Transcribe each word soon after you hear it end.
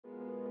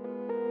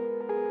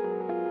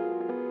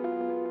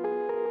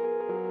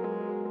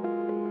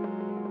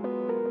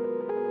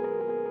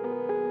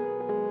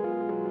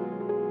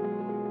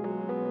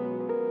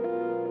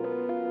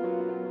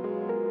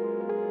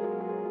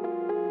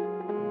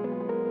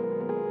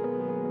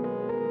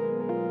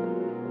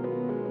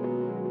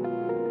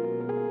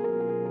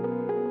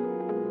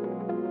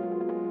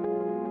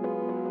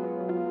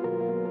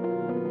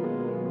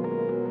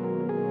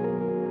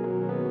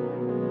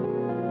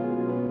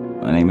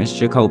is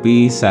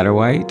Jacolby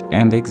Satterwhite,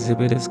 and the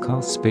exhibit is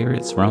called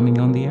Spirits Roaming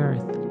on the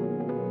Earth.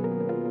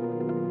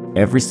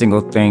 Every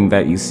single thing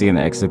that you see in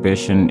the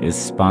exhibition is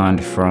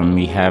spawned from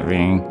me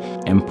having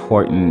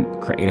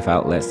important creative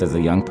outlets as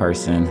a young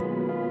person.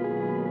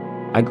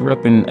 I grew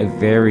up in a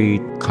very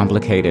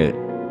complicated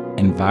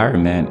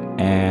environment,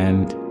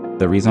 and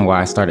the reason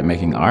why I started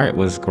making art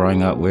was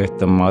growing up with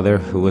a mother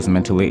who was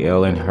mentally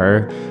ill, and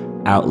her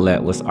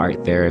outlet was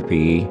art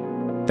therapy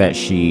that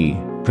she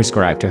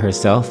prescribed to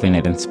herself, and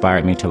it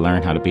inspired me to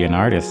learn how to be an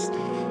artist.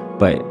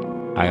 But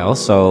I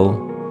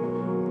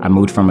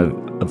moved from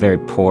a very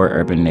poor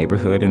urban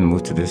neighborhood and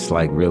moved to this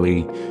like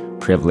really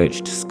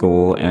privileged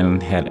school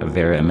and had a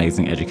very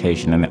amazing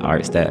education in the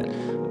arts that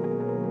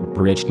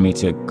bridged me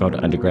to go to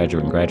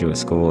undergraduate and graduate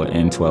school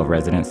in 12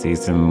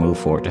 residencies and move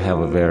forward to have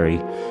a very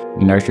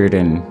nurtured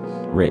and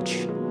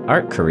rich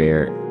art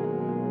career.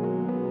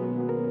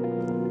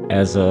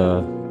 As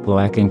a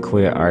Black and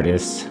queer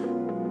artist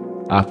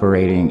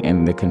operating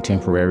in the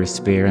contemporary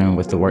sphere and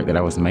with the work that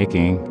I was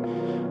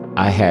making,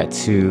 I had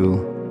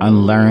to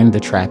unlearn the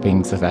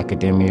trappings of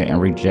academia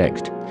and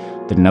reject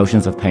the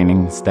notions of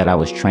paintings that I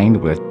was trained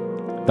with.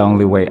 The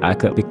only way I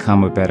could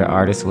become a better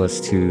artist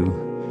was to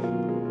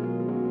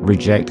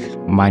reject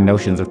my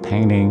notions of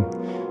painting,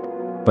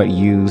 but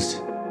use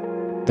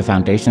the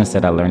foundations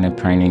that I learned in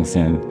paintings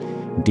and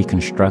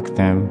deconstruct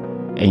them,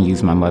 and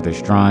use my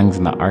mother's drawings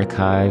and the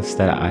archives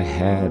that I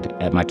had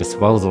at my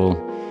disposal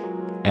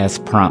as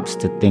prompts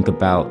to think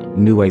about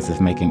new ways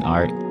of making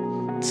art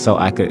so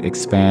I could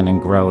expand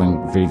and grow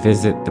and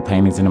revisit the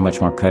paintings in a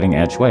much more cutting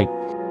edge way.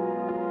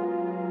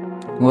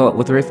 Well,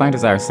 with Refined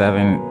Desire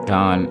 7,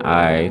 Dawn,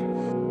 I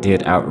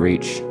did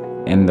outreach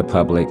in the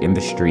public, in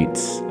the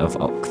streets of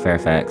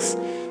Fairfax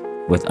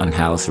with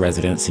unhoused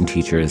residents and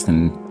teachers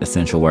and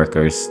essential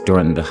workers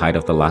during the height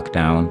of the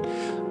lockdown.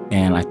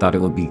 And I thought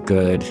it would be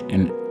good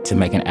to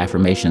make an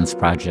affirmations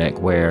project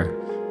where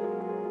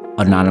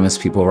anonymous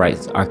people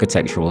write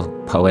architectural,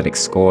 poetic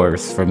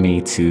scores for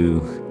me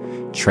to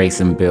trace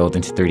and build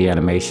into 3D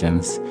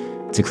animations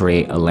to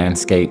create a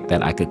landscape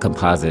that I could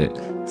composite,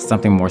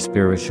 something more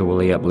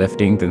spiritually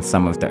uplifting than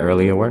some of the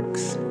earlier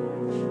works.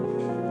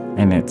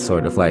 And it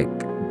sort of like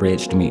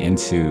bridged me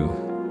into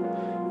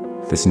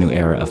this new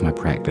era of my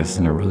practice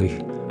in a really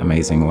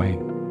amazing way.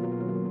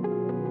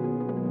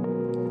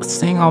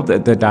 Seeing all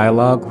the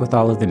dialogue with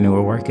all of the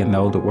newer work and the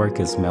older work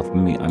has helped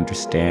me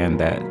understand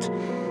that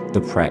the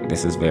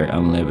practice is very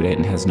unlimited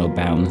and has no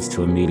bounds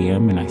to a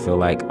medium, and I feel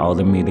like all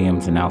the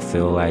mediums now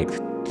feel like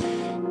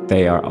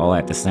they are all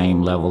at the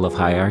same level of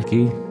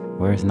hierarchy,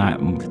 where it's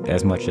not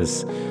as much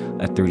as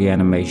a 3D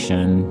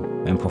animation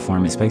and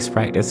performance-based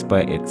practice,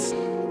 but it's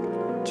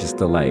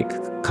just a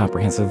like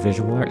comprehensive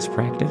visual arts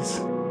practice.